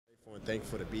I'm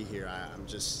thankful to be here. I'm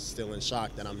just still in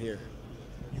shock that I'm here.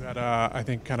 You had, I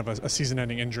think, kind of a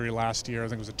season-ending injury last year. I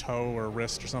think it was a toe or a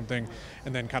wrist or something,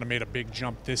 and then kind of made a big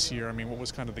jump this year. I mean, what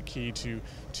was kind of the key to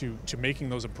making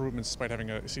those improvements despite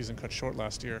having a season cut short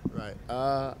last year? Right.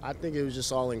 I think it was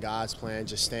just all in God's plan,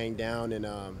 just staying down and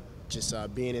just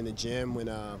being in the gym when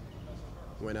I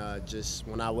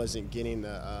wasn't getting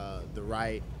the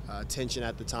right attention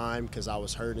at the time because I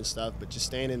was hurt and stuff. But just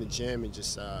staying in the gym and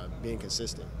just being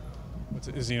consistent.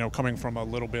 Is coming from a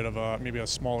little bit of maybe a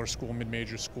smaller school,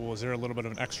 mid-major school, is there a little bit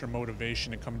of an extra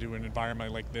motivation to come to an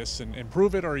environment like this and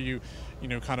improve it, or are you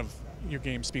kind of your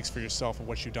game speaks for yourself and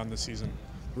what you've done this season?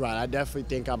 Right, I definitely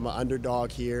think I'm an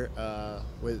underdog here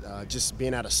with just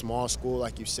being at a small school,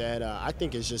 like you said. I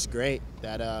think it's just great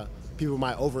that people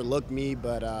might overlook me,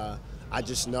 but I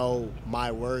just know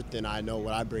my worth and I know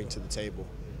what I bring to the table.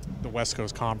 The West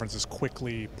Coast Conference is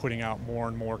quickly putting out more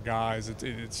and more guys.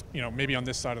 It's maybe on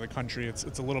this side of the country it's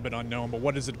a little bit unknown, but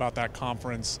what is it about that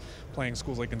conference, playing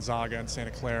schools like Gonzaga and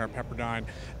Santa Clara and Pepperdine,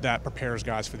 that prepares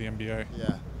guys for the NBA?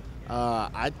 Yeah,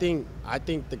 I think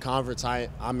the conference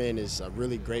I'm in is a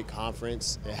really great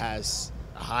conference. It has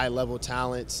high-level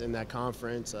talents in that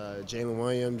conference. Jalen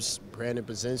Williams, Brandon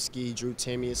Brzezinski, Drew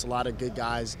Timme. It's a lot of good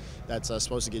guys that's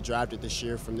supposed to get drafted this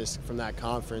year from that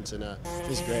conference, and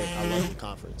it's great. I love the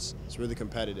conference. It's really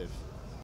competitive.